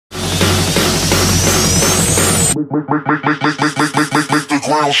Make the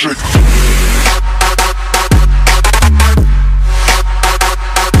ground shake.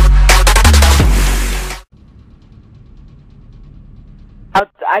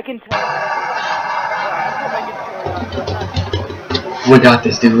 I can tell. We got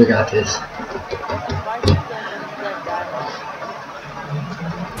this, dude. We got this.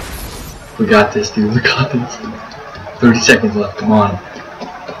 We got this, dude. We got this. 30 seconds left. Come on.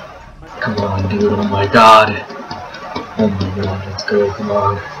 Come on, dude. Oh my god. Oh my god. Let's go. Come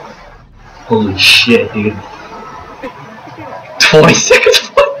on. Holy shit, dude. 20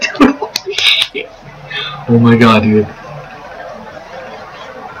 seconds left, dude. Holy shit. Oh my god, dude.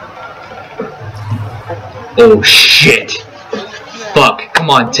 Oh shit. Fuck. Come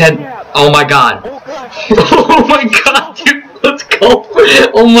on. 10. Oh my god. Oh my god, dude. Let's go.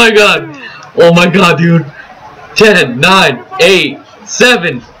 Oh my god. Oh my god, dude. 10, 9, 8,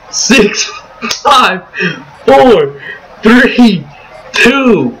 7, 6, 5, 4, 3,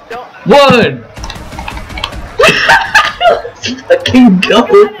 2, 1. Let's fucking go.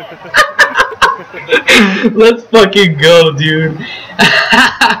 Let's fucking go, dude.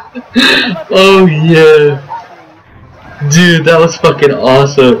 Oh yeah. Dude, that was fucking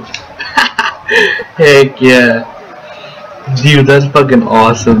awesome. Heck yeah. Dude, that's fucking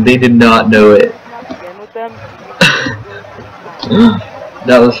awesome. They did not know it.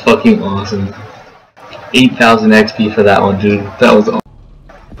 That was fucking awesome. 8,000 XP for that one, dude. That was awesome.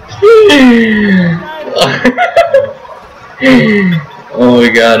 Oh my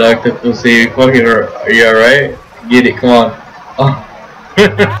god, Octopus, are you alright? Get it, come on. Oh.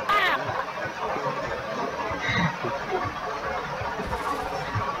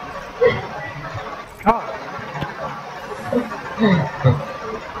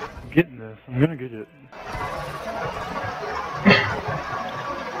 I'm getting this. I'm gonna get it.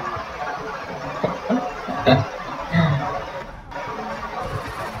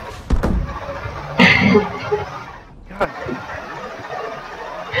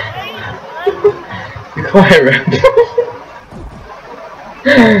 Be quiet, Red.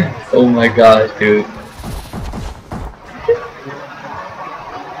 Oh my gosh, dude.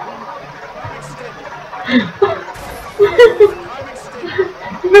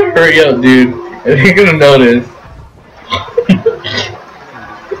 Hurry up, dude. They're gonna notice.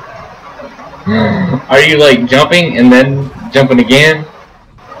 Are you like jumping and then jumping again?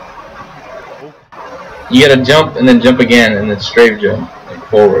 You gotta jump and then jump again and then straight jump, like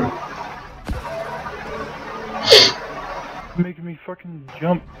forward. Making me fucking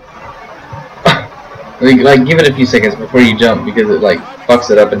jump. Like give it a few seconds before you jump because it like fucks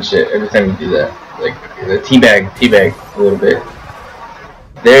it up and shit every time you do that. Like the teabag a little bit.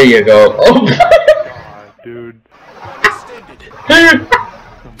 There you go. Oh, dude.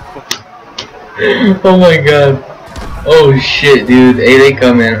 Oh my god. Oh shit, dude. Hey, they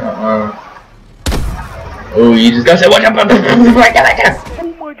come in. Oh, you just gotta say, watch out! Oh my god. Oh my god.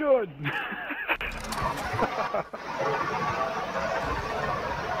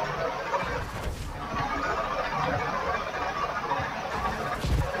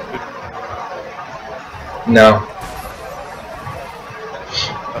 No.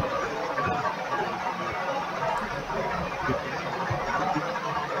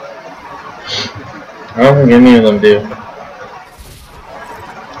 I don't think any of them do.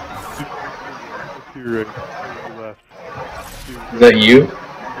 Is that you?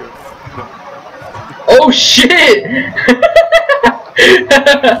 Oh shit!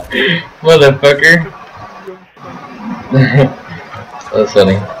 Motherfucker. That's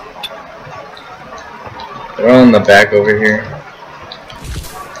funny. They're all in the back over here.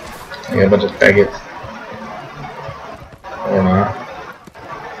 I got a bunch of faggots. Or not.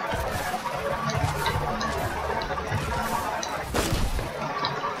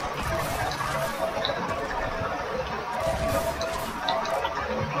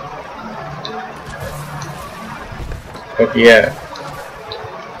 Fuck yeah.